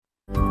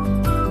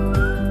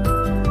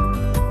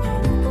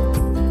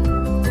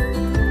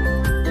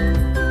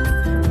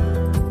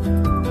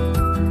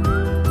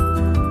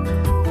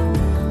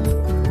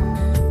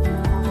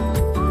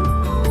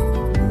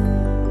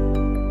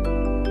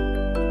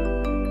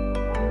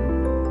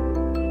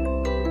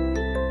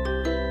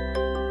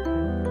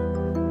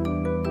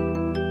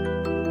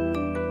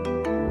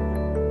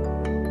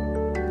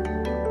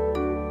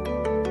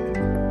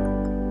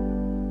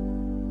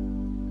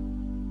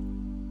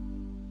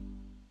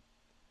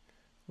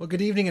Well, good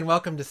evening and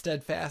welcome to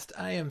Steadfast.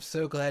 I am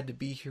so glad to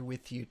be here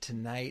with you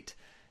tonight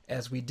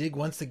as we dig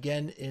once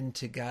again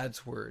into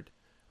God's Word.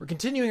 We're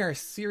continuing our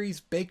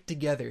series, Baked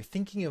Together,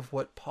 thinking of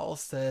what Paul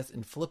says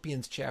in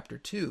Philippians chapter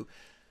 2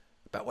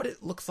 about what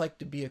it looks like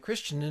to be a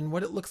Christian and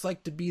what it looks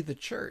like to be the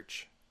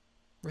church.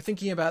 We're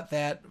thinking about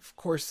that, of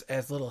course,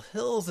 as Little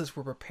Hills as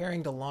we're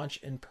preparing to launch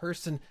in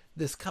person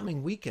this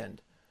coming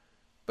weekend.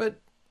 But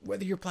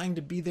whether you're planning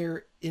to be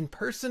there in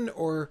person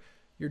or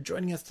you're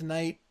joining us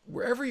tonight,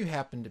 wherever you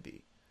happen to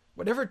be,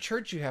 whatever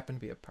church you happen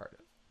to be a part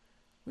of,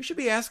 we should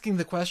be asking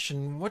the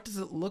question, what does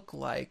it look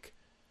like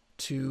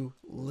to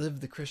live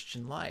the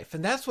Christian life?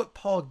 And that's what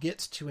Paul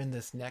gets to in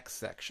this next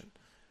section.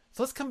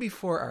 So let's come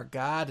before our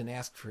God and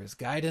ask for his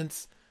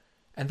guidance,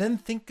 and then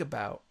think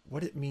about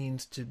what it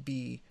means to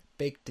be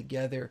baked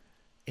together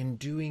in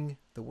doing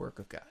the work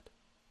of God.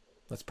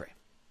 Let's pray.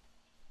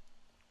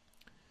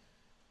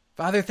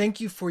 Father,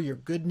 thank you for your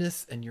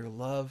goodness and your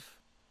love.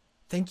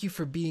 Thank you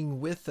for being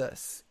with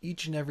us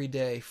each and every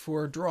day,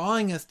 for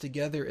drawing us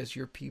together as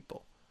your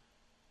people.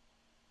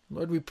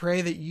 Lord, we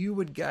pray that you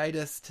would guide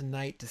us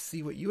tonight to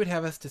see what you would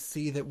have us to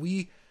see, that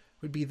we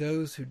would be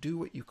those who do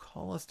what you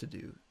call us to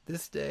do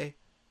this day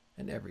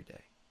and every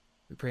day.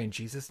 We pray in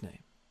Jesus'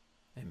 name.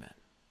 Amen.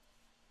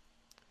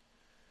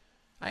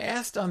 I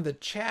asked on the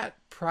chat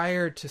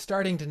prior to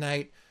starting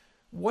tonight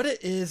what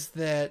it is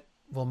that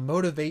will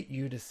motivate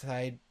you to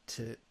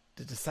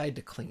decide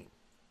to clean.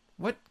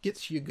 What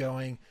gets you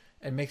going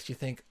and makes you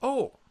think,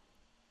 oh,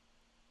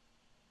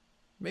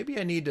 maybe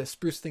I need to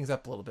spruce things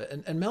up a little bit.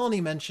 And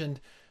Melanie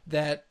mentioned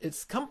that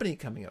it's company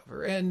coming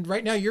over. And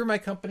right now you're my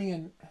company,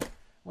 and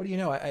what do you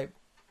know? I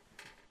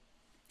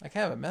kind of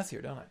have a mess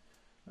here, don't I?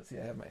 Let's see,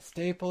 I have my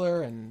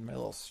stapler and my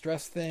little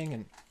stress thing,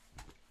 and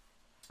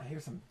I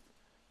hear some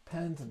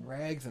pens and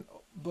rags and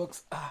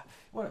books.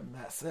 What a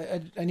mess.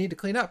 I need to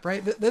clean up,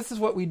 right? This is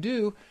what we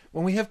do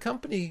when we have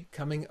company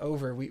coming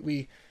over.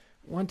 We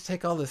want to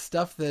take all this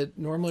stuff that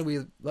normally we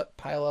let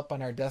pile up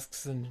on our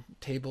desks and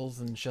tables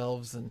and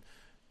shelves and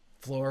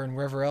floor and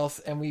wherever else,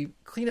 and we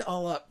clean it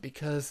all up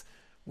because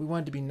we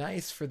want to be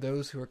nice for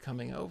those who are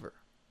coming over.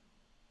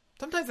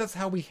 Sometimes that's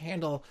how we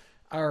handle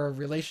our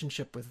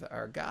relationship with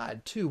our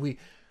God too.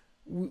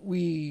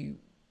 We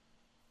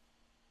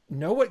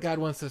know what God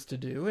wants us to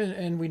do,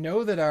 and we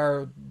know that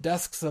our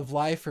desks of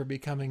life are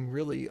becoming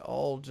really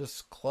all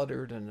just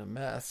cluttered and a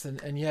mess,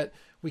 and yet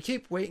we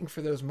keep waiting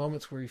for those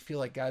moments where we feel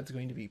like God's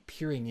going to be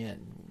peering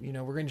in. You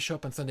know, we're going to show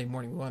up on Sunday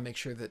morning. We want to make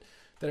sure that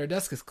our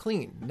desk is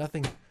clean.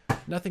 Nothing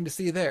to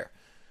see there.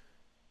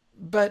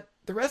 But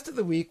the rest of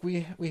the week,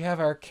 we have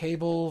our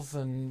cables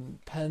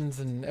and pens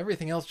and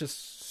everything else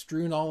just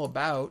strewn all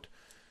about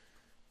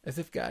as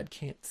if God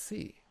can't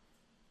see.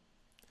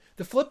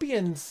 The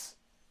Philippians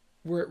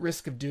were at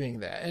risk of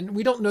doing that. And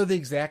we don't know the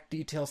exact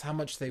details how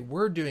much they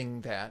were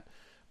doing that.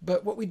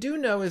 But what we do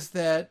know is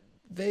that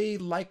they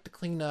liked to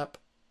clean up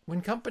when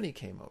company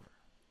came over.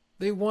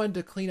 They wanted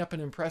to clean up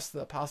and impress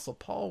the Apostle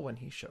Paul when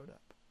he showed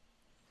up.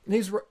 And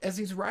as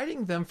he's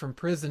writing them from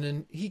prison,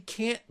 and he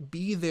can't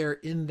be there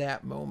in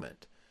that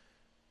moment,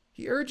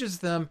 he urges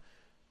them,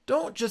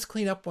 don't just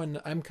clean up when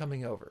I'm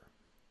coming over.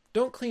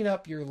 Don't clean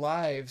up your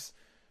lives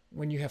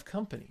when you have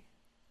company.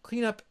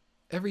 Clean up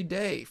every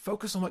day.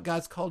 Focus on what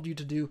God's called you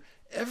to do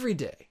every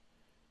day.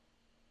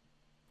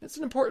 It's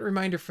an important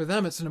reminder for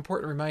them. It's an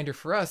important reminder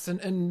for us.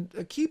 And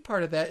a key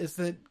part of that is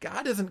that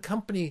God isn't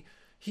company.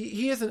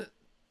 He isn't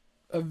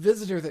a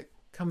visitor that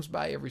comes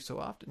by every so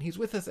often. He's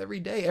with us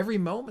every day, every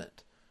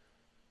moment.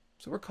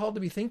 So we're called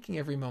to be thinking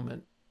every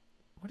moment,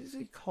 what has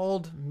he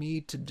called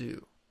me to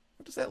do?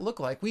 What does that look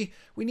like? We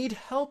need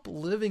help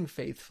living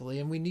faithfully,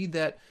 and we need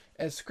that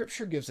as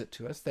Scripture gives it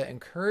to us, that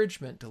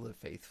encouragement to live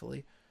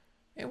faithfully.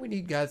 And we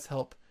need God's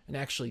help in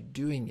actually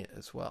doing it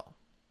as well.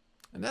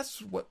 And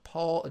that's what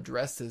Paul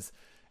addresses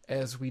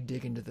as we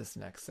dig into this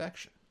next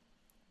section.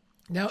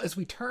 Now, as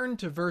we turn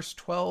to verse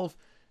 12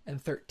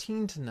 and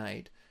 13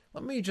 tonight,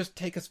 let me just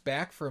take us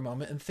back for a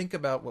moment and think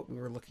about what we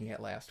were looking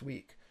at last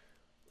week.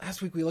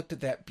 Last week we looked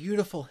at that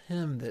beautiful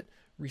hymn that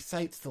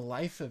recites the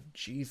life of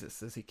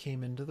Jesus as he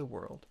came into the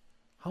world,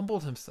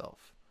 humbled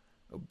himself,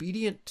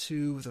 obedient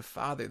to the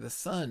Father, the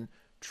Son,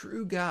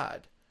 true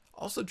God,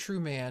 also true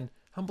man,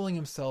 humbling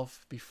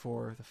himself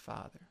before the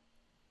Father.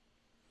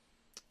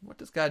 What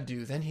does God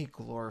do? Then he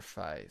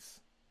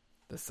glorifies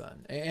the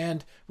Son.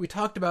 And we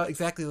talked about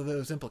exactly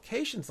those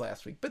implications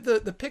last week. But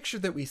the picture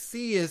that we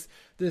see is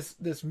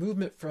this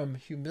movement from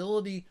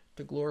humility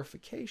to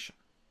glorification,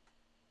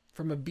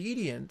 from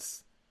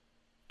obedience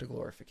to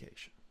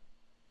glorification.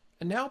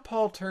 And now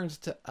Paul turns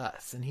to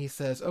us and he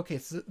says, okay,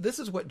 so this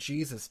is what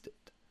Jesus did.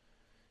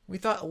 We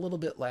thought a little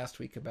bit last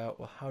week about,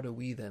 well, how do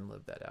we then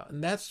live that out?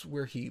 And that's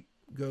where he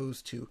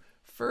goes to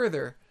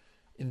further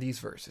in these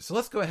verses. So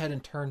let's go ahead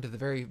and turn to the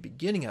very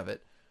beginning of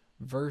it,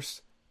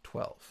 verse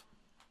 12.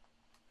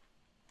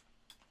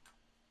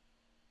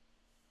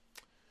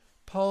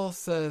 Paul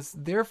says,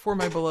 therefore,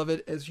 my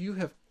beloved, as you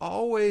have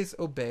always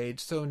obeyed,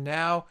 so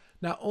now,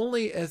 not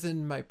only as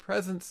in my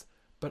presence,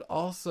 but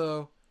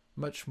also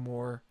much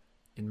more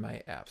in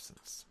my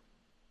absence.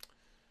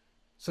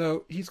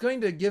 So he's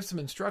going to give some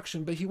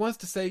instruction, but he wants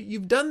to say,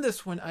 you've done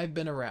this when I've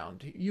been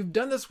around. You've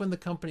done this when the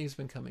company's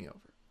been coming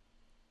over.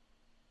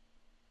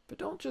 But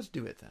don't just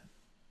do it then.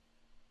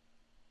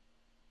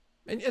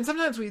 And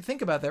sometimes we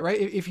think about that,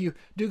 right? If you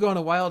do go on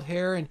a wild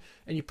hare and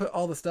you put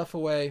all the stuff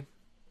away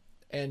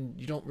and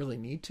you don't really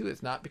need to,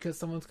 it's not because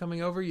someone's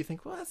coming over, you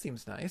think, well, that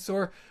seems nice.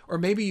 Or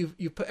maybe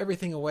you put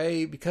everything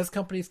away because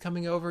company's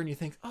coming over and you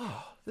think,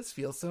 oh, this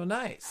feels so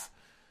nice.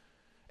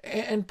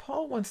 And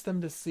Paul wants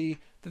them to see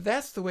that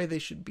that's the way they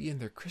should be in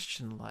their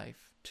Christian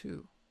life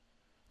too.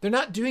 They're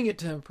not doing it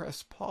to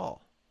impress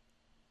Paul.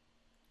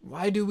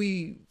 Why do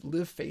we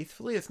live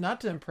faithfully? It's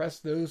not to impress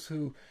those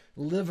who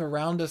live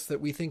around us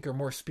that we think are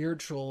more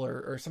spiritual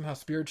or somehow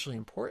spiritually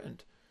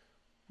important.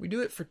 We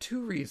do it for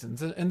two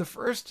reasons. And the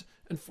first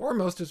and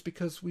foremost is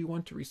because we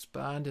want to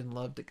respond in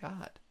love to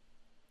God.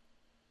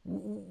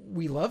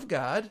 We love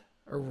God,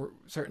 or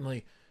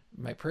certainly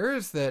my prayer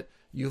is that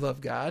you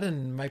love God,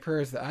 and my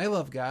prayer is that I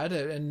love God,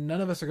 and none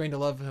of us are going to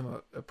love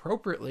him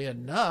appropriately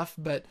enough,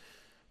 but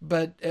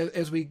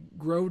as we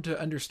grow to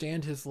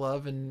understand his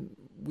love and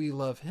we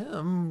love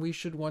him, we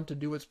should want to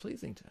do what's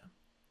pleasing to him.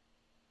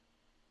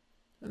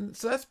 And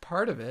so that's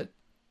part of it.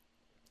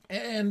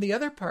 And the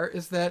other part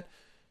is that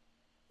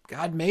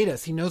God made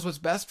us. He knows what's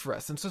best for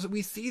us. And so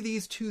we see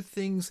these two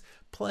things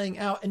playing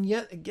out. And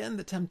yet again,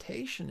 the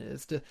temptation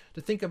is to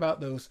think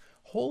about those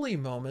holy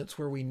moments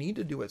where we need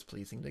to do what's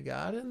pleasing to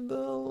God and the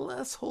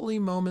less holy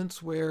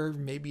moments where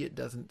maybe it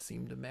doesn't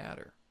seem to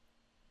matter.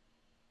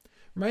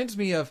 Reminds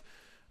me of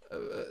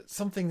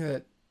something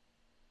that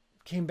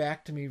came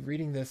back to me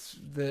reading this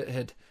that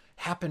had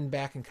happened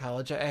back in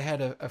college. I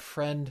had a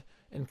friend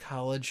in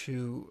college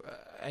who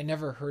I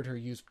never heard her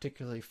use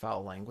particularly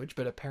foul language,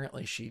 but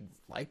apparently she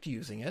liked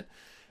using it.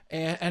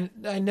 And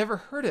I never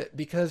heard it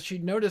because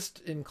she'd noticed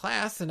in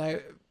class, and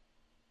I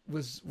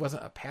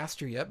wasn't a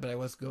pastor yet, but I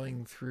was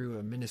going through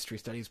a ministry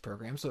studies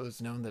program, so it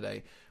was known that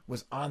I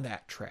was on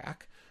that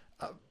track.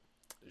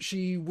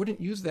 She wouldn't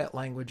use that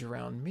language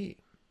around me.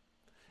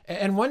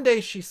 And one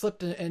day she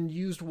slipped and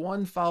used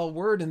one foul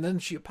word, and then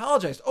she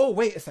apologized. Oh,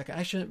 wait a second,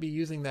 I shouldn't be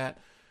using that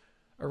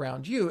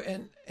around you.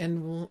 And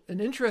an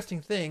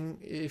interesting thing,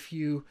 if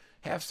you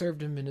have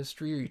served in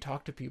ministry or you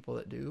talk to people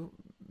that do,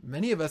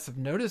 many of us have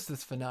noticed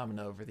this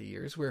phenomena over the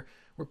years where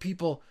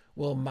people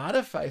will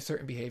modify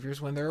certain behaviors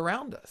when they're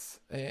around us.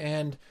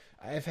 And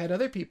I've had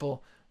other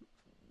people,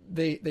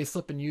 they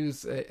slip and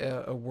use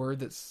a word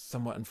that's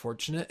somewhat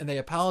unfortunate, and they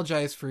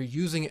apologize for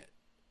using it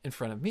in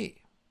front of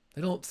me.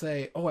 They don't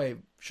say, oh, I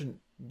shouldn't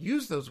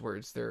use those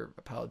words. They're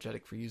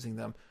apologetic for using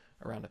them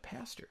around a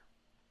pastor.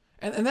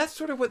 And that's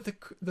sort of what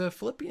the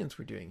Philippians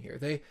were doing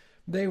here.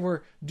 They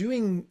were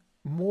doing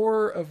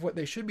more of what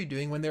they should be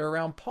doing when they're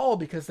around Paul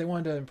because they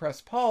wanted to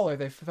impress Paul, or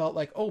they felt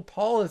like, oh,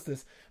 Paul is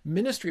this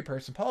ministry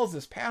person. Paul is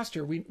this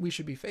pastor. We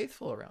should be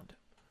faithful around him.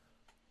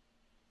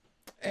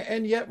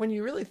 And yet when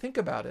you really think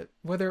about it,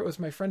 whether it was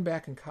my friend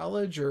back in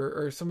college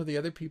or some of the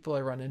other people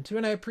I run into,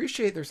 and I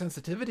appreciate their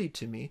sensitivity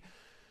to me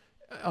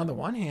on the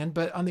one hand,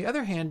 but on the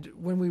other hand,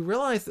 when we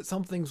realize that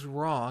something's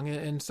wrong,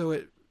 and so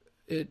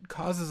it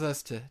causes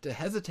us to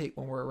hesitate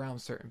when we're around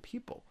certain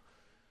people,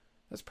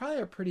 that's probably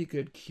a pretty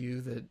good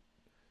cue that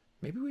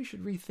maybe we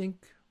should rethink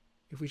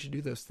if we should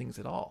do those things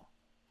at all.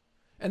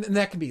 And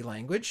that can be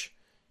language.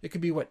 It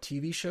could be what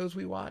TV shows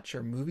we watch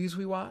or movies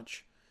we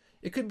watch.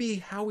 It could be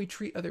how we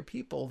treat other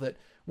people, that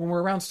when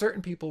we're around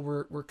certain people,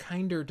 we're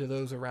kinder to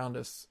those around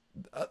us,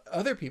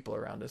 other people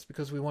around us,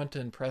 because we want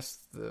to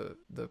impress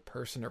the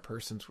person or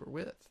persons we're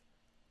with.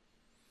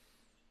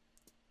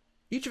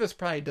 Each of us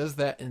probably does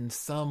that in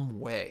some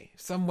way.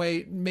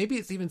 Maybe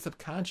it's even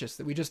subconscious,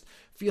 that we just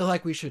feel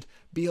like we should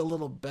be a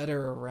little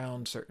better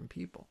around certain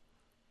people.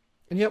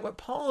 And yet what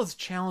Paul is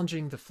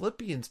challenging the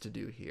Philippians to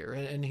do here,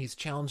 and he's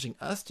challenging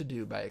us to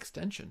do by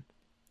extension,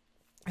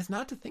 is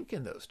not to think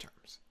in those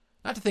terms.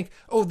 Not to think,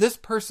 oh, this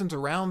person's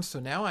around, so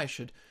now I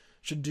should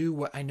do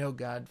what I know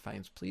God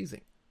finds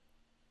pleasing.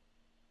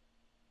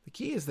 The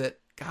key is that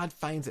God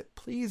finds it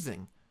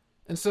pleasing.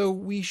 And so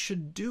we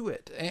should do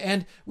it.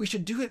 And we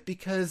should do it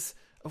because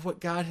of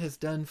what God has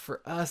done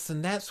for us.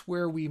 And that's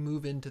where we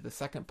move into the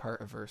second part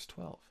of verse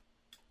 12.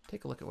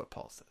 Take a look at what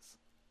Paul says.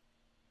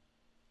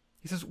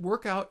 He says,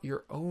 work out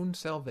your own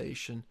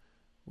salvation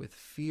with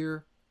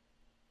fear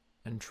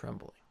and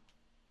trembling.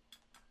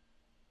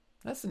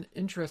 That's an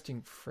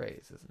interesting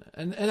phrase, isn't it?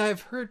 And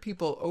I've heard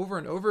people over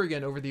and over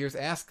again over the years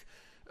ask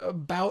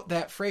about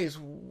that phrase,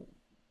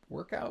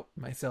 work out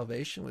my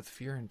salvation with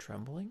fear and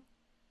trembling.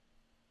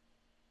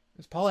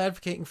 Is Paul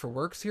advocating for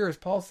works here? Is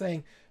Paul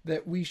saying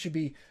that we should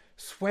be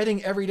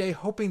sweating every day,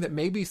 hoping that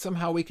maybe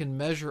somehow we can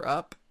measure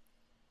up?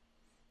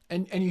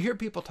 And you hear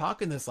people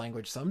talk in this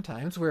language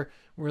sometimes where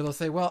they'll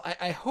say, well,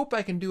 I hope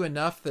I can do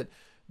enough that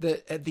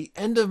at the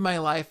end of my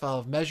life I'll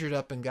have measured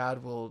up and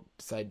God will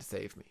decide to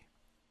save me.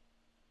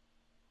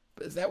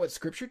 But is that what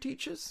Scripture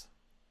teaches?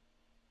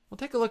 We'll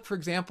take a look, for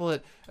example,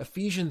 at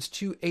Ephesians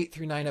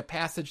 2:8-9, a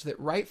passage that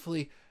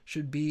rightfully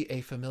should be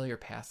a familiar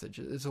passage.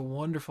 It's a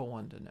wonderful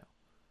one to know.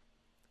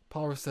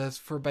 Paul says,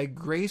 for by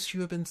grace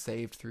you have been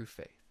saved through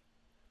faith.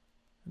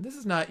 And this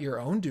is not your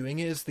own doing.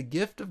 It is the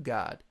gift of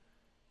God,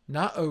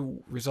 not a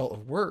result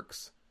of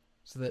works,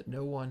 so that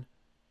no one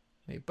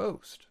may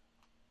boast.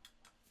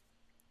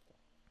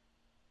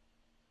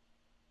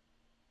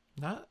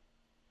 Not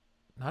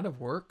of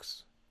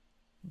works,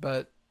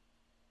 but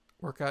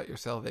work out your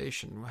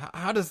salvation.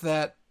 How does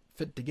that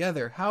fit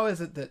together? How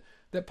is it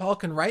that Paul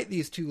can write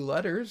these two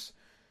letters?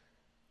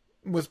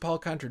 Was Paul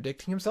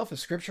contradicting himself? Is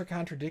Scripture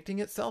contradicting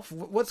itself?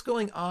 What's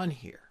going on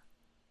here?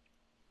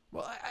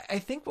 Well, I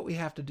think what we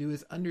have to do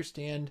is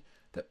understand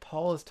that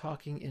Paul is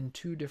talking in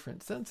two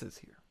different senses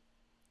here.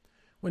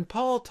 When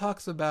Paul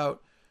talks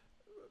about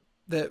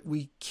that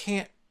we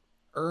can't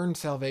earn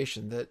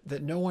salvation,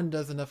 that no one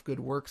does enough good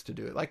works to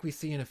do it, like we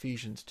see in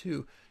Ephesians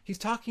 2, he's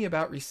talking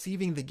about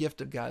receiving the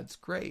gift of God's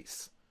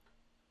grace,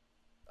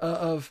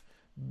 of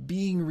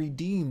being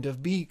redeemed,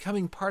 of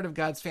becoming part of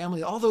God's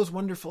family, all those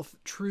wonderful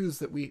truths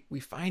that we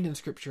find in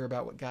Scripture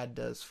about what God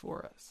does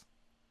for us.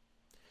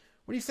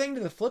 What he's saying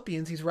to the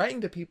Philippians, he's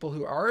writing to people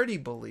who already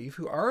believe,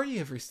 who already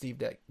have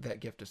received that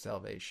gift of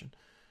salvation.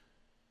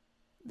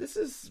 This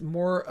is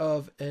more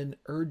of an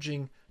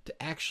urging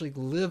to actually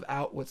live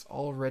out what's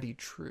already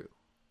true,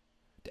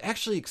 to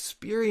actually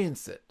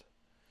experience it.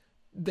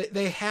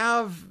 They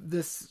have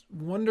this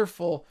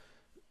wonderful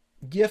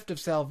gift of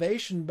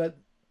salvation, but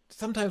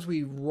sometimes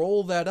we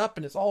roll that up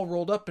and it's all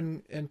rolled up,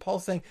 and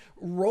Paul's saying,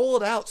 roll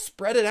it out,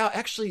 spread it out,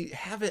 actually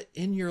have it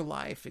in your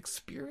life,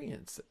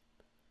 experience it.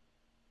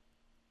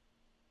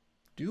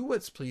 Do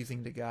what's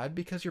pleasing to God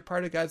because you're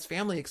part of God's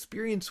family.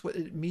 Experience what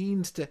it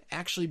means to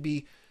actually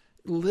be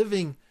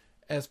living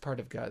as part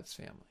of God's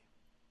family.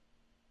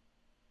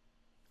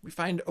 We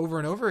find over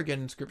and over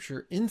again in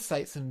Scripture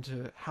insights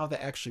into how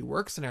that actually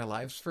works in our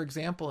lives. For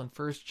example, in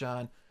 1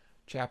 John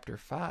chapter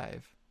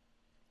 5,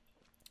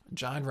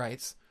 John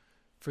writes,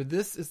 "For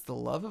this is the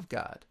love of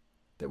God,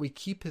 that we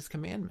keep his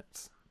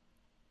commandments.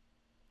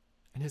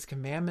 And his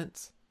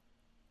commandments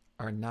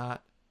are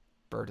not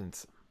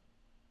burdensome."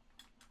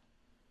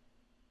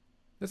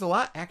 There's a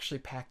lot actually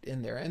packed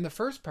in there. And the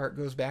first part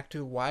goes back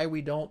to why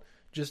we don't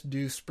just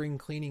do spring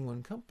cleaning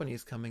when company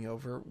is coming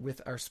over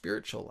with our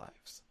spiritual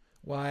lives.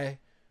 Why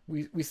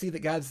we see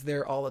that God's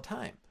there all the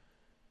time.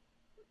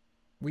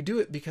 We do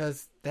it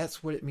because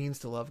that's what it means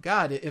to love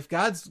God. If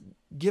God's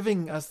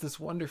giving us this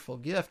wonderful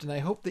gift, and I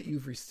hope that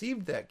you've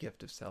received that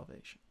gift of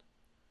salvation,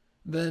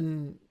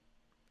 then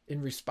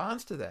in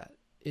response to that,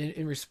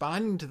 in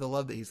responding to the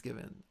love that he's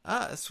given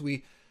us,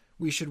 we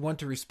should want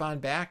to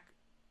respond back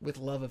with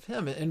love of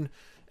him.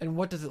 And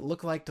what does it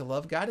look like to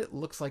love God? It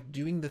looks like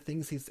doing the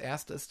things he's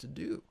asked us to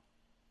do.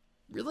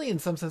 Really, in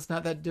some sense,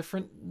 not that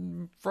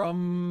different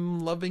from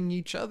loving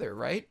each other,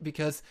 right?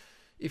 Because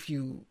if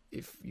you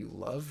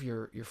love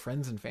your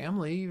friends and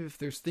family, if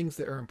there's things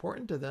that are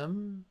important to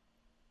them,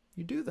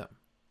 you do them,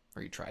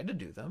 or you try to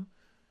do them.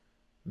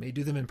 You may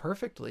do them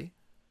imperfectly,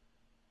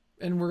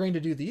 and we're going to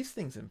do these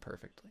things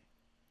imperfectly.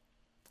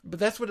 But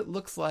that's what it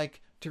looks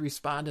like to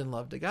respond in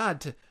love to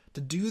God,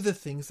 to do the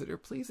things that are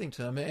pleasing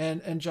to him.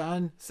 And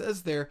John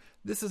says there,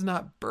 this is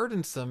not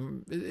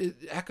burdensome. It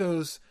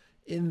echoes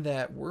in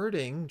that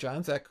wording.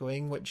 John's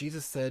echoing what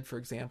Jesus said, for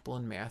example,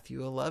 in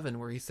Matthew 11,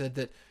 where he said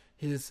that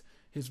his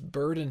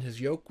burden,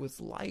 his yoke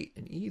was light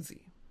and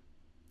easy.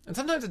 And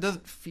sometimes it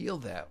doesn't feel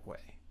that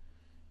way.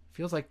 It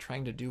feels like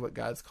trying to do what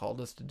God's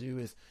called us to do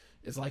is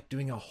like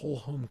doing a whole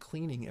home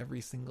cleaning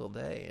every single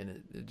day.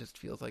 And it just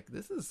feels like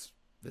this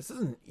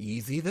isn't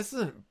easy. This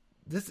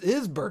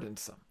is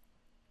burdensome.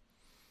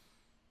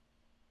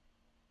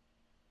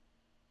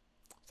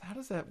 So how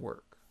does that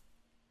work?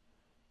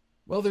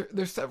 Well,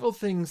 there's several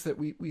things that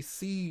we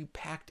see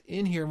packed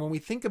in here. And when we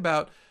think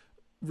about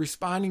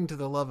responding to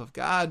the love of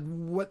God,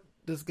 what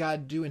does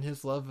God do in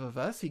his love of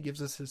us? He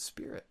gives us his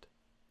Spirit.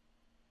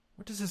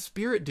 What does his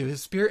Spirit do?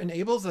 His Spirit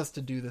enables us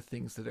to do the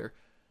things that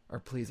are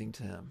pleasing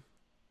to him.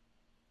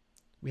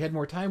 We had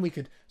more time, we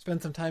could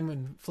spend some time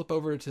and flip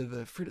over to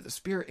the fruit of the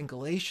Spirit in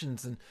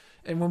Galatians.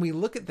 And when we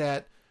look at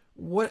that,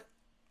 what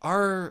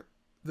are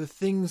the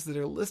things that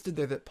are listed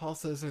there that Paul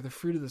says are the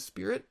fruit of the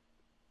Spirit?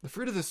 The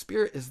fruit of the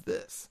Spirit is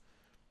this: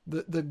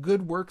 the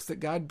good works that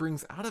God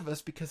brings out of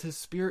us because his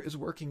Spirit is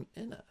working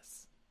in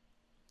us.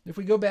 If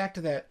we go back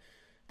to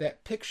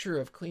that picture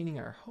of cleaning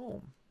our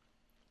home,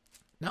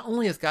 not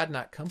only is God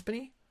not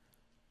company,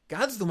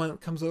 God's the one that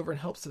comes over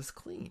and helps us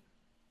clean.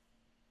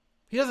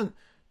 He doesn't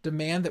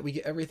demand that we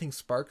get everything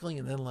sparkling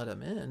and then let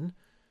him in.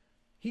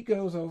 He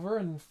goes over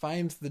and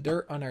finds the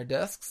dirt on our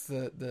desks,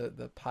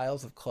 the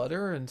piles of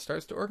clutter, and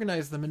starts to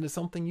organize them into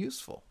something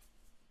useful.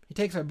 He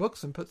takes our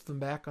books and puts them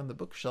back on the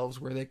bookshelves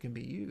where they can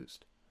be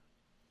used.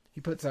 He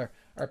puts our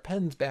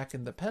pens back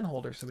in the pen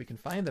holder so we can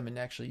find them and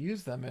actually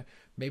use them.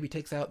 Maybe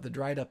takes out the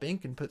dried up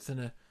ink and puts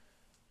in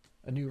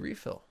a new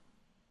refill.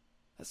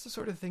 That's the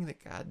sort of thing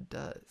that God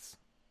does.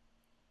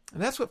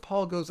 And that's what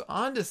Paul goes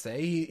on to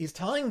say. He's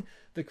telling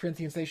the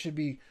Corinthians they should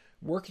be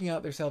working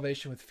out their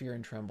salvation with fear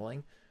and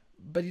trembling.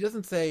 But he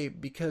doesn't say,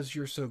 because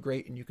you're so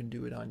great and you can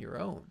do it on your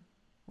own.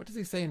 What does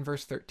he say in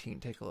verse 13?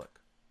 Take a look.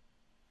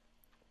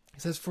 He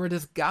says, "For it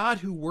is God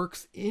who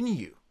works in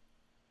you,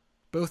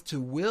 both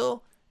to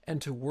will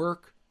and to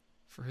work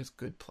for his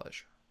good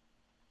pleasure.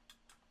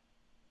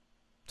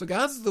 So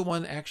God's the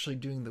one actually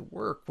doing the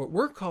work. What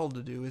we're called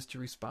to do is to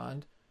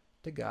respond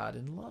to God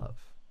in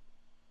love.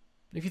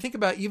 And if you think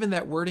about even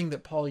that wording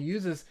that Paul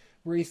uses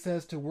where he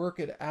says to work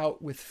it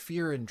out with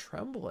fear and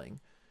trembling,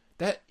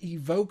 that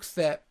evokes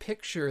that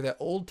picture, that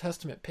Old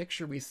Testament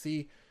picture we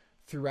see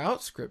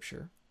throughout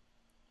Scripture.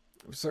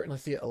 We certainly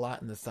see it a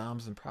lot in the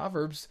Psalms and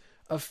Proverbs,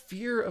 of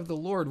fear of the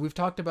Lord. We've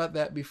talked about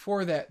that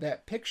before,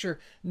 that picture,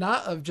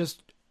 not of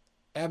just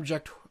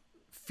abject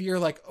fear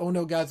like, oh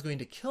no, God's going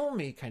to kill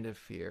me kind of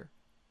fear,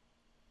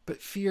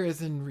 but fear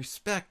as in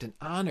respect and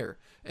honor.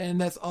 And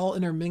that's all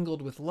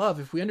intermingled with love.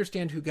 If we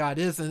understand who God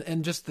is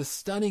and just the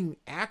stunning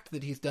act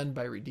that he's done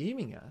by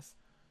redeeming us,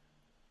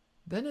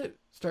 then it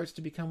starts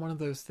to become one of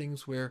those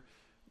things where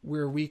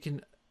we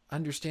can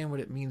understand what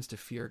it means to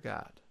fear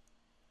God.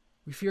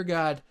 We fear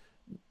God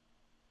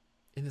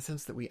in the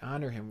sense that we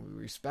honor him, we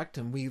respect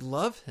him, we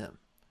love him.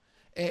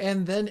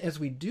 And then as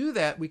we do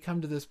that, we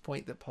come to this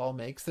point that Paul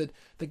makes, that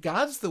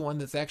God's the one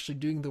that's actually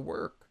doing the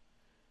work.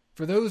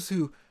 For those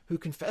who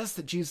confess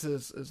that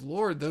Jesus is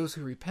Lord, those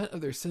who repent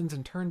of their sins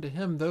and turn to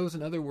him, those,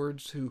 in other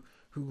words, who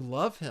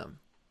love him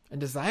and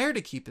desire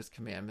to keep his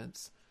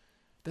commandments,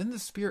 then the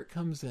Spirit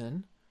comes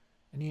in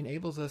and he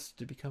enables us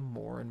to become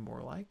more and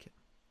more like him.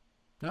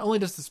 Not only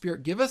does the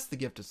Spirit give us the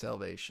gift of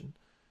salvation,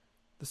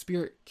 the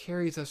Spirit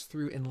carries us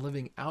through in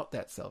living out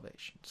that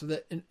salvation, so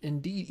that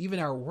indeed even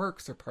our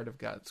works are part of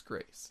God's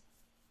grace.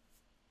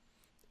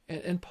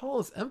 And Paul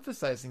is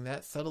emphasizing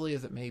that, subtly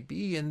as it may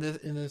be, in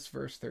this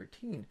verse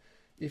 13.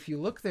 If you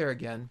look there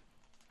again,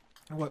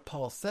 what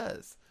Paul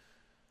says,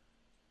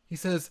 he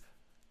says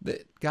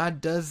that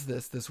God does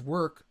this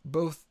work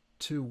both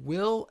to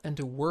will and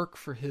to work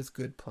for his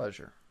good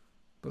pleasure.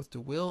 Both to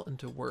will and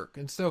to work.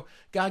 And so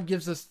God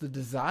gives us the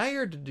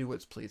desire to do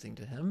what's pleasing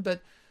to him,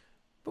 but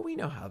we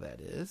know how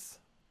that is,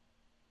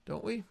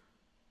 don't we?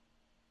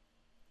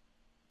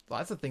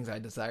 Lots of things I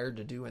desire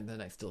to do and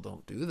then I still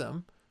don't do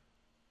them.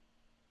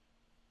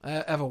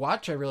 I have a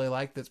watch I really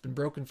like that's been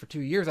broken for 2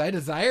 years. I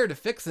desire to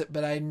fix it,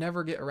 but I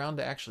never get around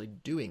to actually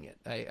doing it.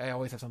 I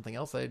always have something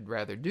else I'd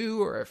rather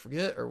do, or I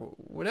forget, or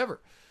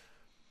whatever.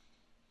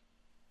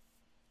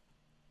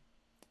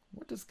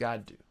 What does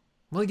God do?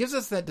 Well, he gives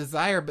us that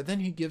desire, but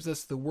then he gives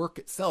us the work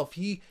itself.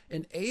 He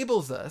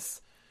enables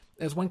us,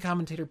 as one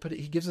commentator put it,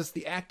 he gives us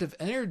the active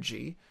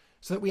energy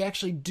so that we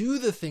actually do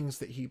the things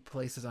that he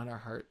places on our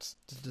hearts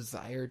to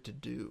desire to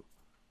do.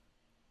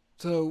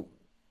 So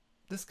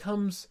this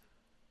comes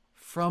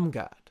from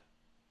God.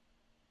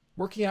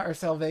 Working out our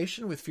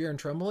salvation with fear and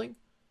trembling,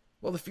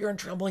 well, the fear and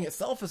trembling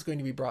itself is going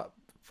to be brought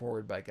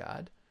forward by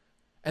God.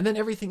 And then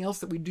everything else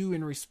that we do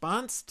in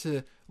response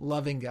to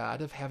loving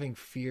God, of having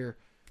fear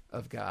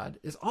of God,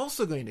 is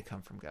also going to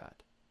come from God.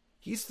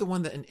 He's the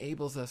one that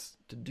enables us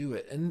to do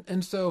it.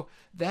 And so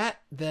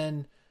that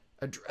then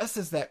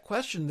addresses that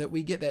question that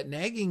we get, that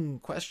nagging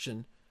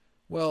question,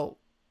 well,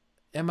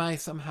 am I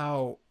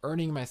somehow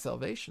earning my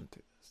salvation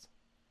through this?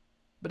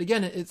 But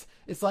again,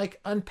 it's like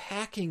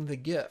unpacking the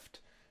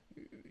gift.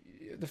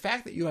 The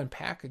fact that you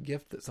unpack a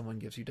gift that someone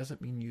gives you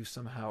doesn't mean you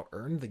somehow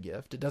earned the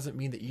gift. It doesn't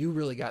mean that you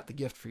really got the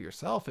gift for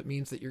yourself. It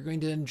means that you're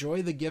going to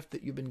enjoy the gift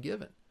that you've been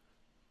given.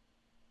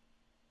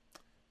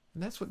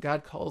 And that's what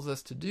God calls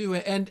us to do.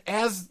 And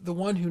as the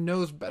one who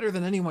knows better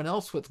than anyone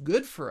else what's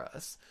good for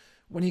us,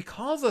 when he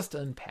calls us to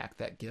unpack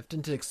that gift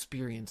and to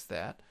experience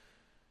that,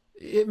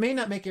 it may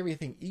not make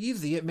everything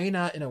easy. It may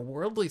not, in a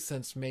worldly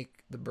sense,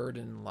 make the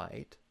burden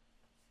light.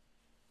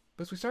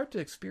 But as we start to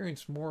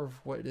experience more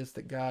of what it is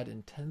that God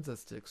intends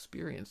us to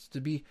experience,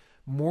 to be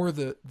more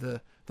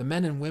the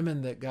men and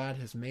women that God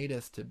has made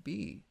us to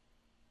be,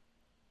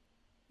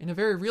 in a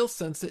very real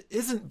sense, it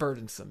isn't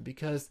burdensome,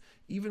 because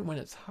even when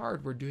it's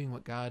hard, we're doing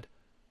what God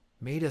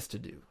made us to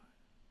do.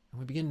 And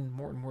we begin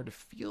more and more to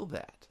feel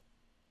that,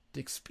 to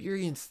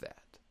experience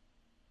that.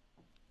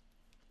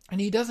 And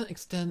he doesn't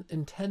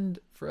intend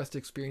for us to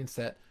experience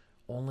that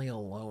only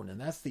alone. And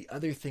that's the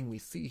other thing we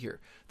see here.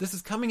 This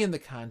is coming in the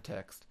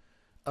context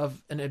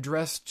of an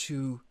address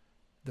to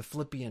the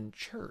Philippian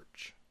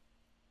church.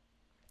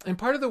 And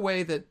part of the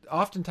way that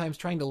oftentimes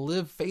trying to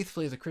live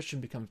faithfully as a Christian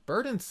becomes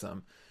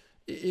burdensome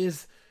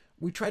is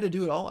we try to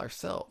do it all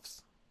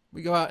ourselves.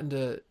 We go out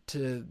into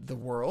the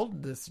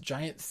world, this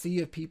giant sea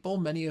of people,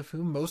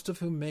 most of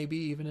whom maybe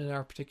even in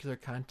our particular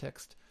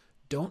context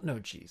don't know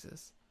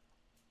Jesus.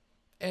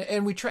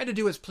 And we try to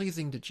do what's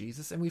pleasing to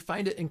Jesus, and we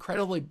find it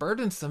incredibly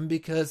burdensome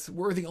because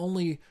we're the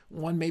only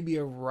one maybe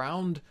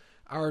around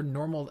our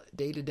normal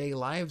day-to-day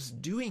lives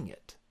doing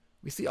it.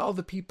 We see all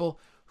the people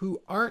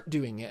who aren't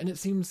doing it, and it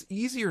seems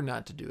easier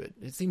not to do it.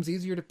 It seems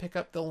easier to pick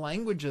up the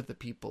language of the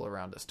people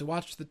around us, to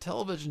watch the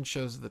television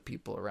shows of the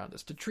people around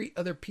us, to treat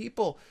other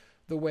people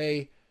the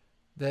way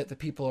that the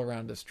people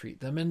around us treat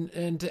them,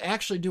 and to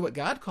actually do what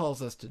God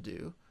calls us to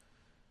do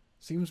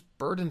seems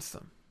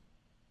burdensome.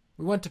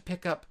 We want to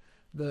pick up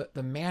the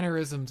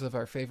mannerisms of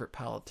our favorite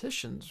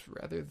politicians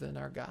rather than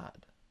our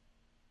God.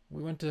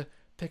 We want to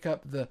pick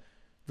up the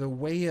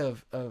way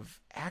of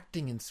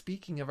acting and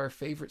speaking of our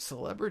favorite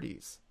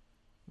celebrities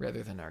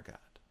rather than our God.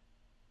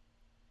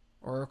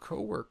 or our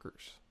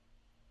coworkers,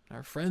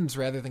 our friends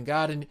rather than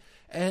God.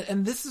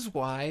 And this is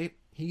why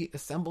he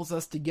assembles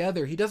us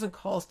together. He doesn't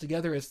call us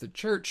together as the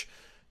church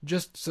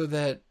just so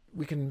that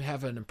we can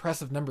have an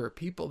impressive number of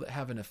people that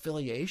have an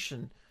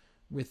affiliation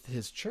with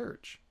his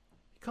church.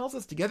 He calls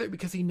us together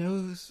because he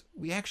knows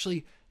we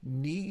actually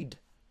need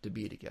to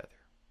be together.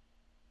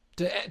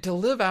 To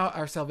live out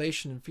our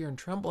salvation in fear and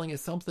trembling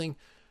is something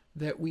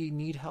that we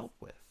need help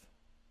with.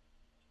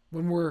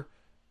 When we're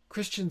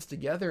Christians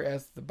together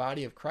as the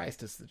body of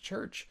Christ, as the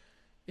church,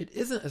 it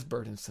isn't as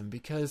burdensome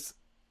because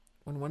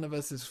when one of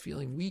us is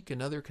feeling weak,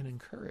 another can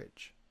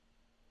encourage.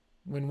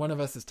 When one of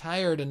us is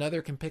tired,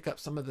 another can pick up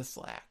some of the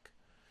slack.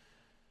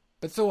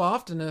 But so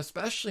often,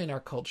 especially in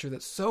our culture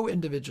that's so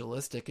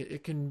individualistic,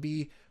 it can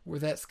be where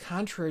that's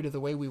contrary to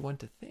the way we want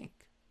to think.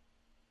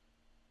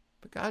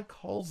 But God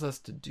calls us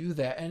to do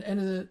that. And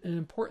an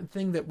important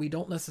thing that we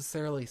don't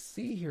necessarily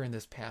see here in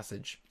this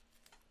passage,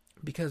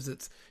 because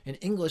it's in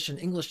English and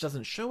English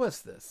doesn't show us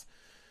this,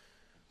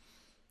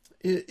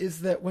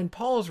 is that when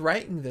Paul is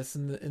writing this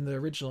in the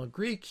original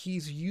Greek,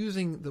 he's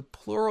using the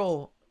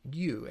plural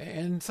you.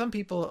 And some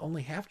people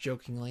only half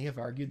jokingly have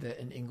argued that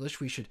in English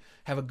we should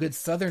have a good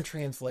Southern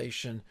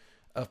translation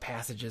of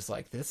passages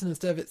like this. And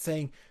instead of it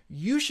saying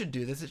you should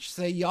do this, it should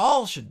say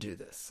y'all should do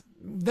this.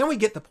 Then we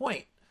get the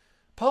point.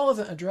 Paul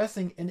isn't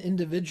addressing an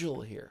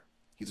individual here.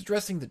 He's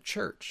addressing the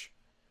church.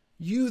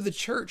 You, the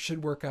church,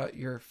 should work out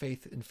your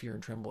faith in fear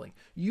and trembling.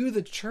 You,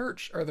 the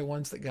church, are the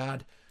ones that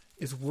God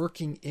is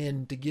working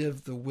in to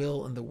give the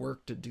will and the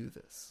work to do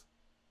this.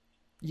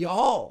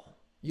 Y'all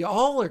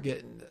are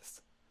getting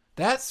this.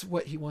 That's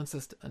what he wants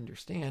us to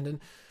understand.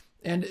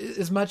 And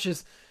as much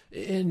as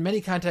in many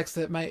contexts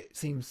that might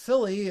seem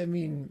silly, I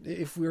mean,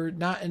 if we're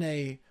not in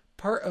a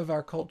part of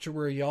our culture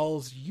where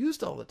y'all's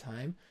used all the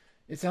time,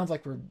 it sounds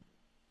like we're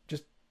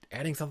just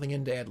adding something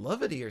in to add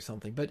levity or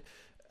something. But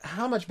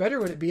how much better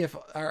would it be if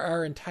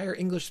our entire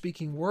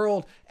English-speaking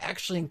world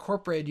actually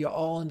incorporated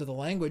y'all into the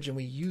language and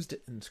we used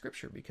it in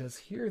Scripture? Because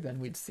here then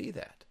we'd see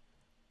that.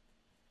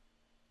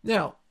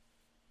 Now,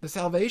 the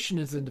salvation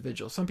is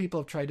individual. Some people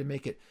have tried to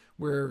make it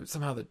where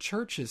somehow the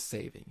church is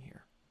saving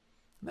here.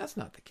 And that's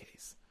not the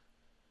case.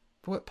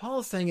 But what Paul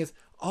is saying is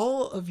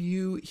all of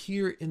you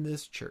here in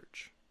this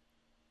church,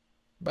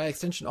 by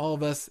extension, all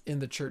of us in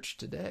the church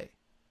today,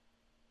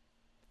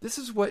 this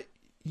is what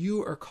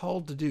you are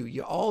called to do.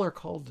 You all are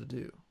called to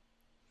do.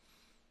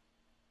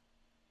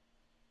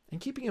 And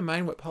keeping in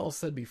mind what Paul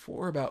said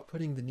before about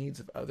putting the needs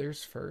of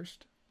others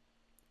first,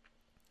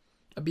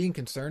 of being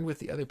concerned with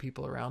the other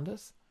people around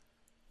us,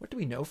 what do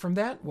we know from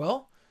that?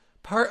 Well,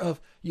 part of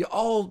you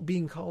all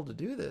being called to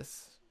do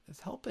this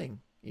is helping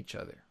each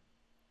other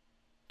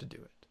to do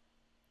it.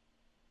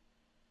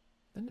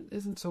 Then it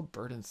isn't so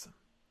burdensome.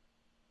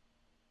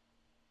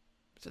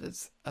 But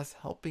it's us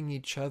helping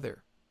each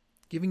other,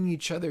 giving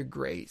each other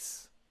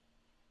grace.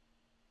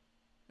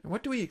 And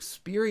what do we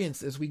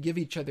experience as we give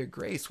each other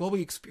grace? Well,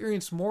 we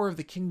experience more of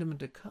the kingdom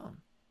to come.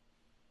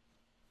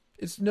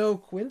 It's no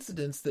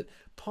coincidence that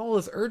Paul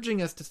is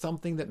urging us to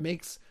something that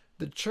makes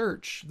the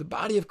church, the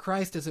body of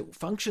Christ as it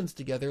functions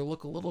together,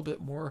 look a little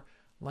bit more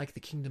like the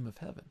kingdom of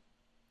heaven.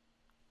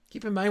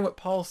 Keep in mind what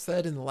Paul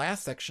said in the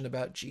last section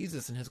about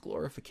Jesus and his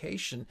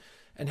glorification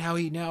and how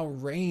he now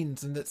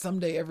reigns and that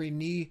someday every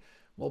knee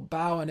will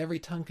bow and every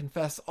tongue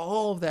confess.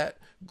 All of that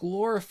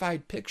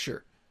glorified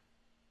picture.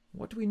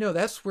 What do we know?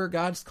 That's where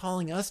God's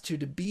calling us to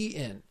be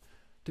in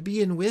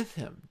with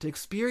him, to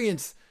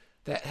experience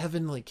that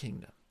heavenly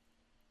kingdom.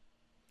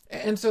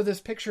 And so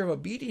this picture of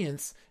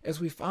obedience as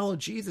we follow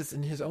Jesus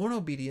in his own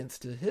obedience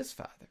to his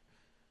Father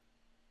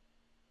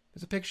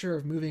is a picture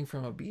of moving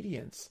from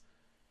obedience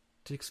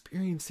to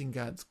experiencing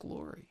God's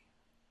glory.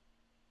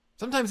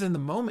 Sometimes in the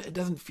moment it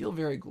doesn't feel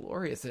very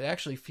glorious. It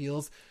actually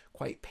feels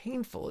quite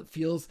painful. It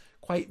feels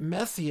quite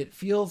messy. It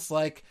feels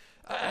like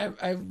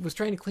I was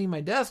trying to clean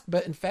my desk,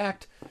 but in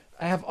fact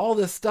I have all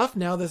this stuff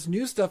now, this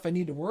new stuff I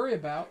need to worry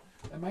about,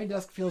 and my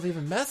desk feels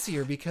even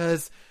messier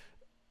because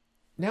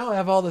now I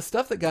have all the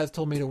stuff that God's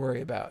told me to worry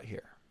about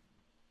here.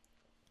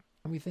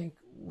 And we think,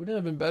 wouldn't it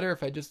have been better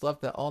if I just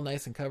left that all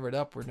nice and covered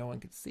up where no one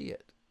could see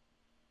it?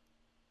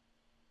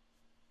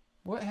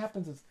 What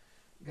happens is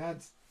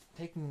God's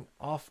taking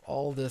off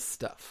all this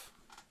stuff.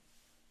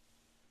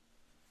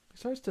 He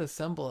starts to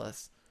assemble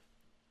us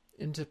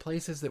into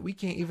places that we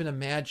can't even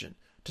imagine,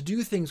 to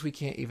do things we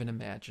can't even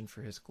imagine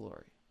for his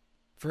glory,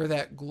 for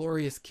that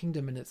glorious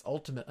kingdom and its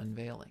ultimate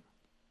unveiling.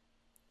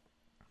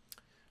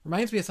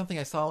 Reminds me of something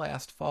I saw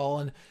last fall,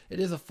 and it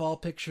is a fall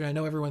picture. I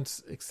know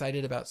everyone's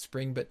excited about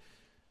spring, but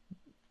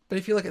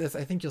if you look at this,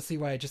 I think you'll see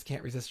why I just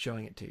can't resist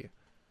showing it to you.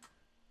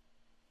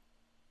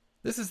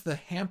 This is the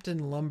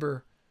Hampton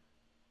Lumber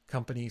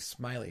Company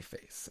smiley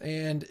face,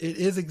 and it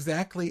is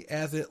exactly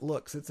as it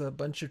looks. It's a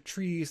bunch of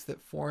trees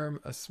that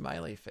form a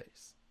smiley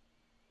face.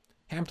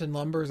 Hampton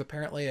Lumber is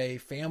apparently a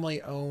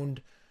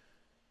family-owned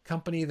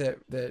company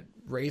that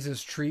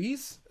raises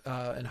trees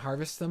and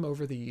harvests them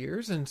over the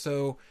years. And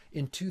so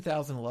in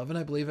 2011,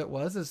 I believe it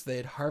was, as they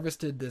had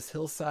harvested this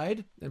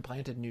hillside and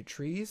planted new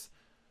trees,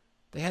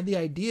 they had the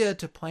idea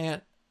to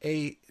plant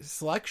a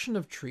selection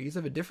of trees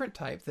of a different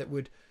type that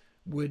would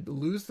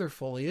lose their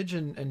foliage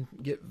and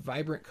get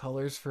vibrant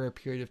colors for a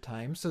period of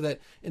time, so that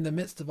in the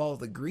midst of all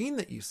the green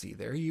that you see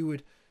there, you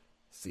would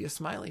see a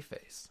smiley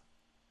face.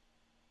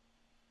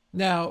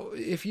 Now,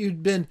 if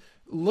you'd been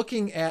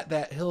looking at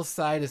that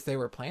hillside as they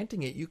were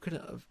planting it, you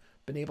couldn't have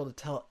been able to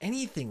tell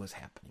anything was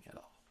happening at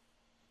all.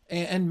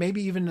 And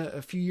maybe even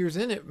a few years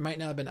in, it might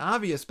not have been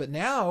obvious, but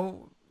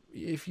now,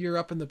 if you're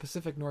up in the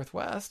Pacific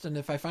Northwest, and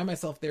if I find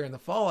myself there in the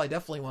fall, I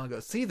definitely want to go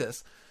see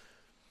this.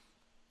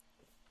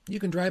 You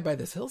can drive by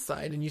this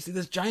hillside and you see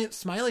this giant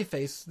smiley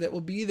face that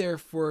will be there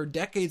for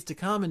decades to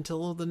come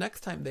until the next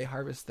time they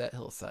harvest that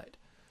hillside.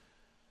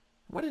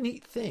 What a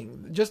neat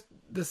thing. Just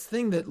this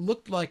thing that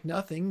looked like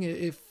nothing.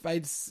 If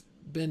I'd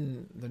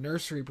been the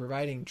nursery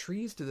providing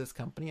trees to this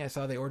company, I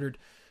saw they ordered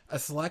a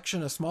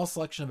small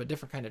selection of a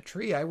different kind of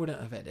tree. I wouldn't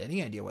have had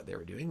any idea what they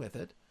were doing with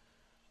it.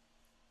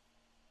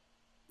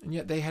 And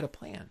yet they had a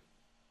plan.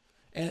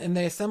 And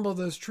they assembled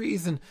those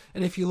trees. And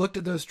if you looked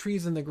at those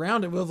trees in the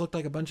ground, it would have looked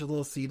like a bunch of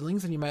little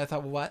seedlings. And you might have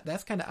thought, well, what?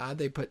 That's kind of odd.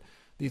 They put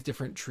these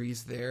different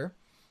trees there.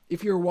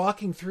 If you're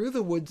walking through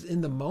the woods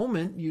in the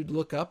moment, you'd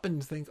look up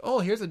and think, oh,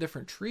 here's a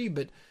different tree.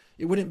 But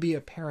it wouldn't be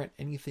apparent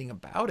anything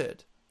about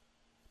it.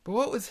 But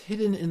what was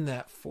hidden in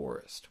that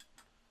forest?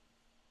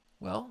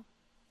 Well,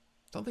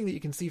 something that you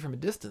can see from a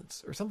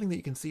distance, or something that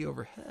you can see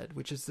overhead,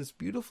 which is this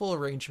beautiful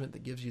arrangement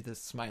that gives you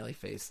this smiley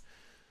face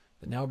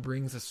that now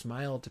brings a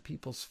smile to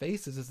people's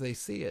faces as they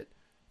see it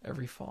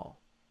every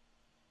fall.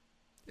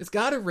 As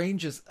God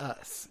arranges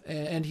us,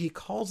 and he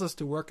calls us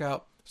to work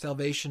out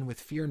salvation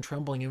with fear and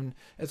trembling, and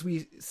as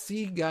we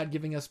see God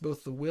giving us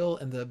both the will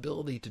and the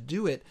ability to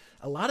do it,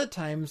 a lot of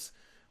times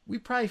we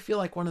probably feel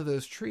like one of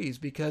those trees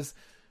because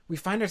we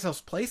find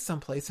ourselves placed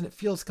someplace and it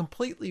feels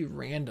completely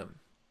random.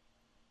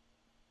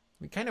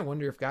 We kind of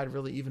wonder if God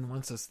really even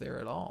wants us there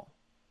at all.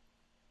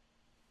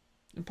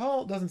 And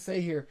Paul doesn't say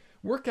here,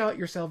 work out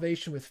your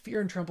salvation with fear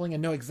and trembling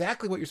and know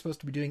exactly what you're supposed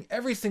to be doing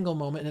every single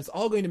moment, and it's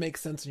all going to make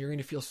sense and you're going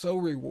to feel so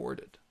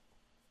rewarded.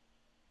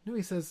 No,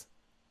 he says,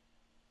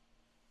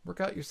 work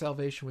out your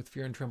salvation with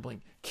fear and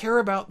trembling. Care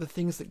about the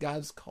things that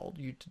God's called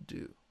you to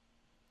do.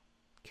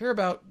 Care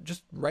about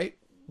just right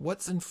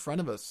what's in front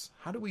of us.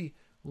 How do we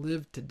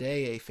live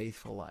today a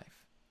faithful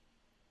life?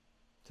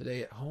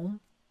 Today at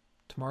home?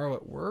 Tomorrow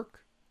at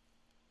work?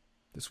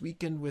 This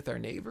weekend with our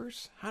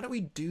neighbors? How do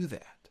we do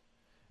that?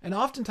 And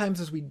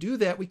oftentimes as we do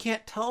that, we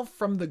can't tell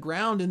from the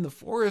ground in the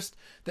forest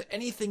that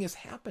anything is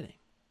happening.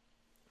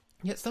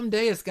 Yet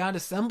someday as God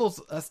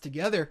assembles us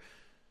together,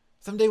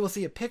 someday we'll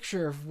see a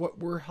picture of what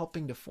we're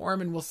helping to form,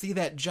 and we'll see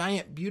that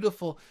giant,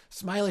 beautiful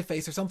smiley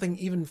face, or something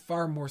even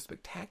far more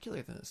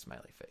spectacular than a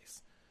smiley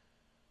face.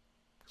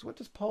 Because what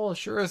does Paul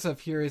assure us of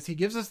here is he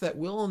gives us that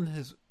will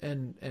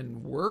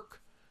and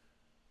work.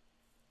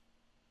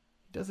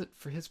 He does it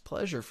for his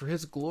pleasure, for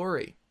his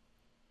glory.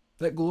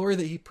 That glory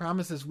that he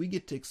promises we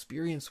get to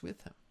experience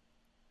with him.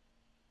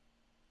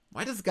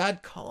 Why does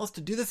God call us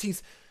to do this?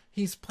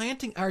 He's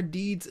planting our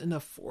deeds in a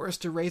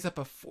forest to raise up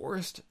a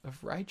forest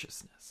of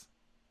righteousness.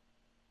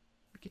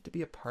 We get to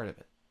be a part of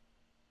it.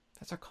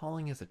 That's our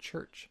calling as a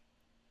church.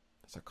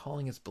 That's our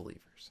calling as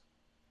believers.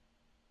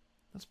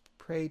 Let's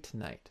pray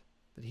tonight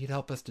that he'd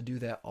help us to do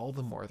that all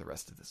the more the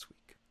rest of this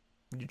week.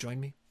 Would you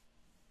join me?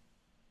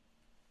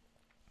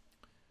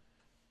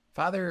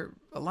 Father,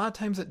 a lot of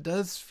times it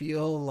does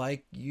feel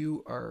like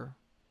you are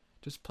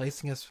just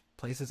placing us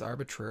places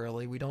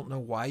arbitrarily. We don't know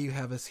why you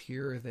have us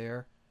here or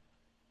there.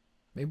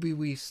 Maybe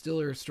we still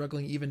are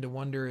struggling even to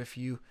wonder if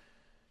you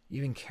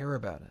even care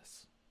about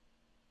us.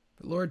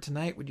 But Lord,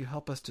 tonight would you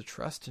help us to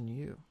trust in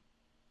you?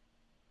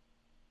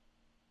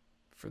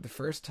 For the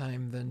first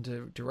time,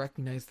 then, to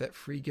recognize that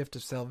free gift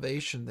of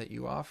salvation that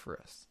you offer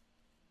us.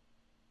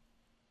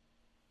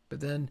 But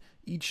then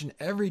each and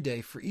every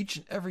day, for each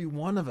and every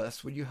one of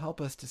us, would you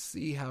help us to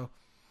see how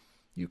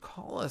you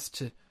call us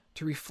to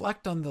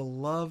reflect on the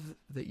love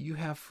that you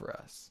have for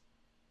us.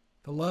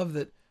 The love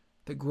that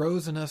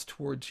grows in us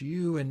towards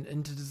you,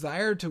 and to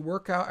desire to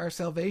work out our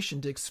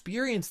salvation, to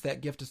experience that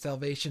gift of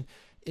salvation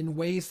in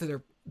ways that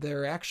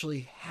are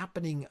actually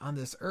happening on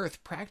this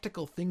earth.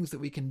 Practical things that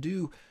we can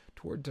do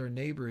towards our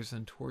neighbors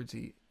and towards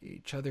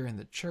each other in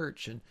the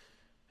church, and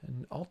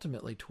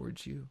ultimately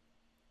towards you.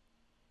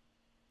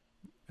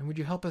 And would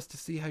you help us to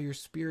see how your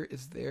Spirit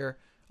is there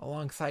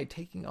alongside,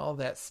 taking all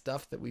that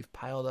stuff that we've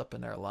piled up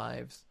in our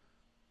lives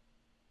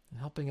and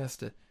helping us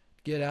to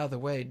get out of the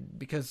way,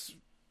 because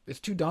it's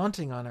too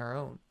daunting on our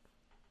own.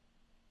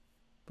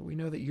 But we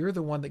know that you're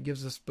the one that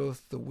gives us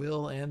both the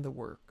will and the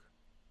work.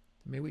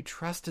 May we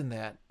trust in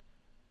that,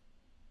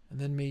 and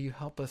then may you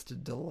help us to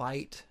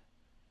delight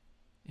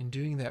in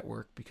doing that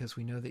work, because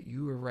we know that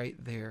you are right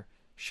there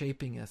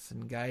shaping us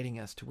and guiding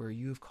us to where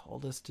you have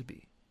called us to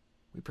be.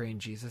 We pray in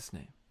Jesus'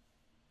 name.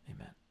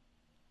 Amen.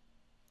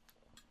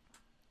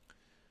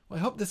 Well,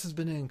 I hope this has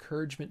been an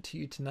encouragement to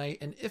you tonight,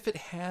 and if it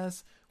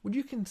has, would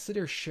you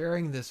consider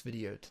sharing this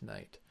video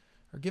tonight,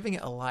 or giving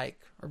it a like,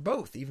 or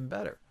both, even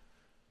better?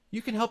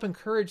 you can help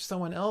encourage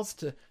someone else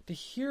to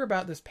hear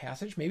about this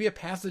passage, maybe a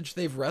passage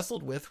they've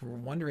wrestled with,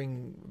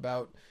 wondering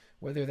about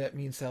whether that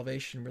means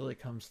salvation really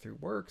comes through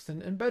works,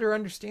 and better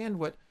understand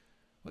what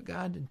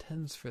God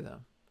intends for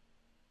them,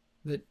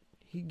 that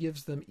he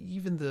gives them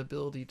even the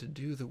ability to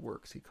do the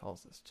works he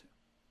calls us to.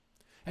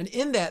 And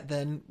in that,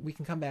 then, we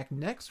can come back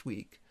next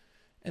week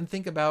and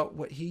think about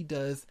what he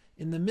does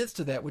in the midst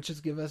of that, which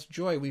is give us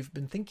joy. We've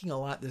been thinking a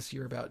lot this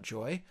year about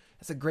joy.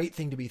 It's a great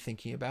thing to be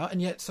thinking about,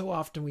 and yet so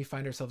often we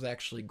find ourselves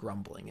actually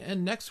grumbling.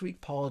 And next week,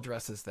 Paul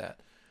addresses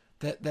that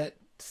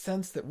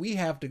sense that we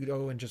have to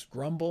go and just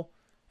grumble,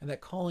 and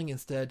that calling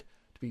instead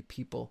to be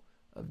people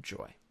of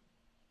joy.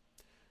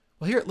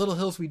 Well, here at Little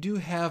Hills, we do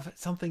have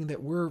something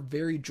that we're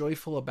very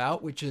joyful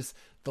about, which is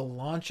the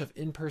launch of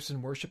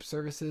in-person worship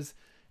services,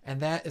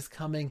 and that is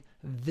coming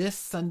this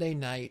Sunday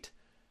night,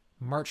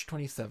 March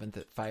 27th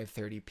at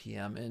 5:30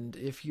 p.m. And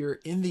if you're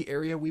in the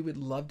area, we would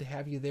love to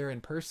have you there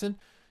in person.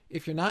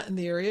 If you're not in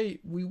the area,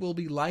 we will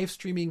be live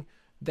streaming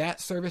that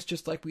service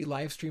just like we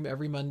live stream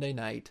every Monday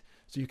night,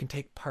 so you can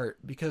take part,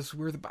 because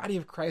we're the body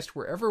of Christ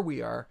wherever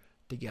we are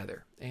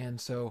together.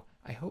 And so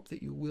I hope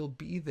that you will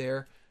be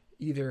there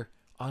either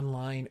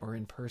online or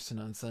in person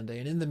on Sunday.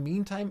 And in the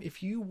meantime,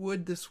 if you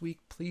would this week,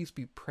 please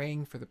be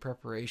praying for the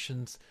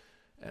preparations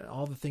and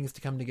all the things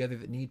to come together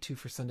that need to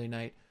for Sunday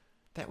night.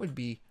 That would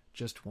be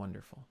just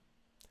wonderful.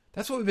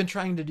 That's what we've been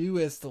trying to do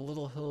as the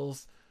Little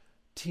Hills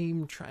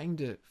team, trying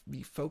to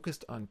be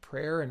focused on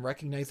prayer and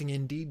recognizing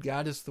indeed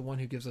God is the one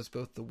who gives us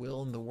both the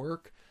will and the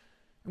work.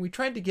 And we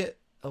tried to get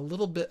a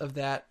little bit of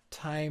that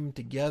time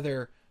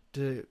together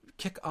to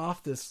kick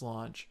off this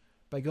launch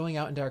by going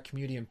out into our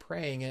community and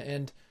praying.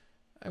 And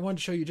I wanted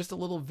to show you just a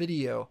little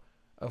video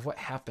of what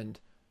happened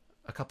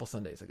a couple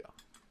Sundays ago.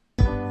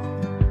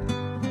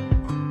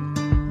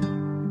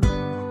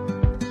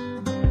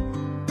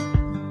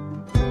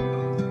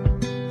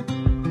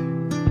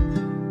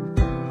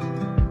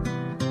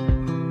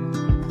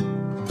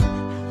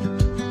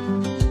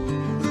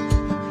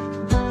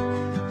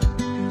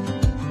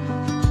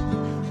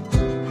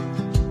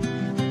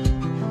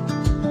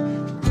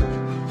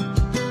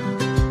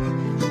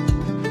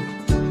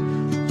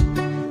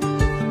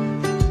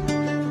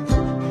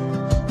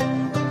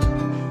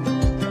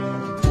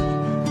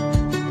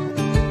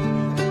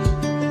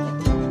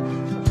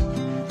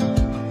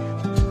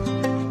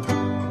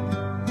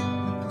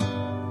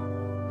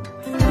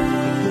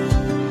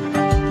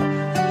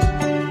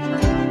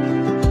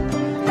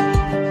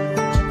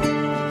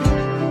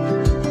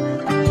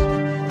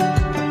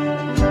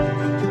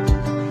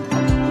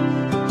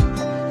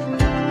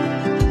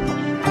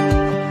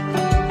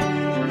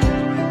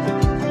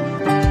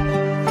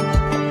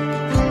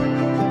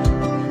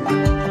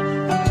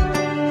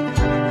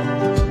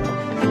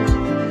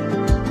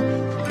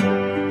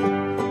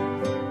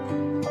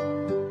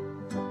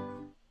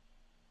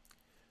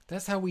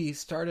 That's how we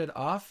started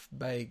off,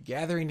 by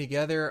gathering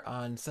together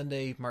on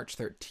Sunday, March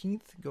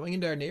 13th, going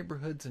into our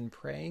neighborhoods and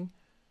praying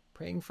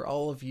for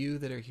all of you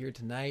that are here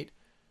tonight,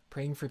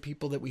 praying for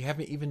people that we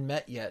haven't even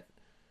met yet.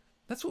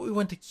 That's what we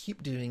want to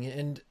keep doing.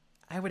 And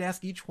I would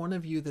ask each one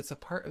of you that's a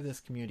part of this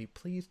community,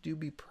 please do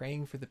be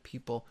praying for the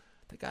people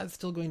that God's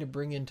still going to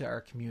bring into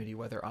our community,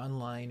 whether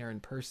online or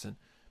in person,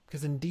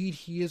 because indeed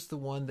he is the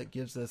one that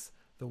gives us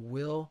the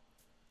will,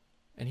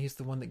 and he's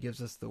the one that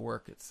gives us the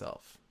work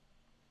itself.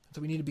 So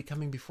we need to be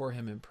coming before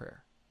him in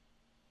prayer.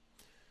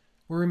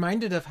 We're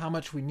reminded of how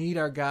much we need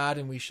our God,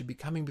 and we should be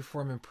coming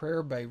before him in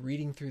prayer by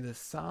reading through the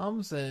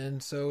Psalms.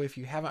 And so if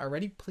you haven't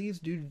already, please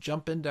do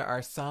jump into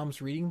our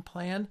Psalms reading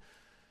plan.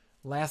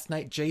 Last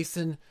night,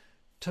 Jason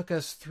took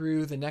us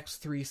through the next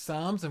 3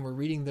 Psalms, and we're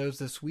reading those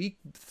this week.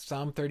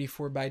 Psalm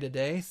 34 by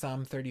today,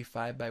 Psalm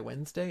 35 by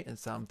Wednesday, and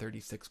Psalm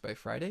 36 by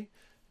Friday.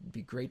 It'd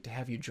be great to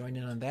have you join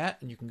in on that,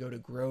 and you can go to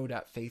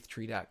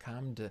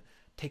grow.faithtree.com to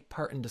take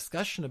part in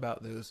discussion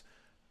about those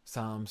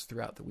Psalms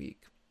throughout the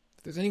week.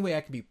 If there's any way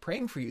I can be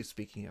praying for you,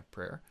 speaking of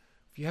prayer,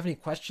 if you have any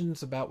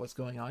questions about what's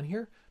going on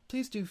here,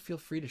 please do feel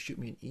free to shoot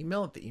me an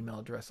email at the email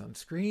address on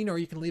screen, or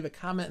you can leave a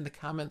comment in the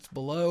comments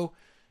below,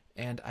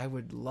 and I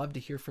would love to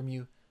hear from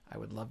you. I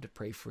would love to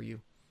pray for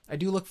you. I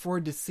do look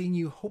forward to seeing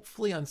you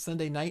hopefully on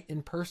Sunday night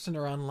in person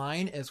or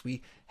online as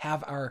we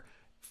have our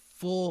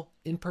full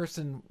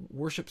in-person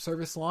worship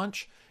service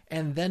launch,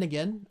 and then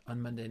again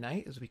on Monday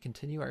night as we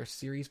continue our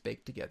series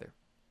Baked Together.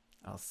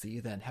 I'll see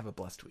you then. Have a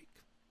blessed week.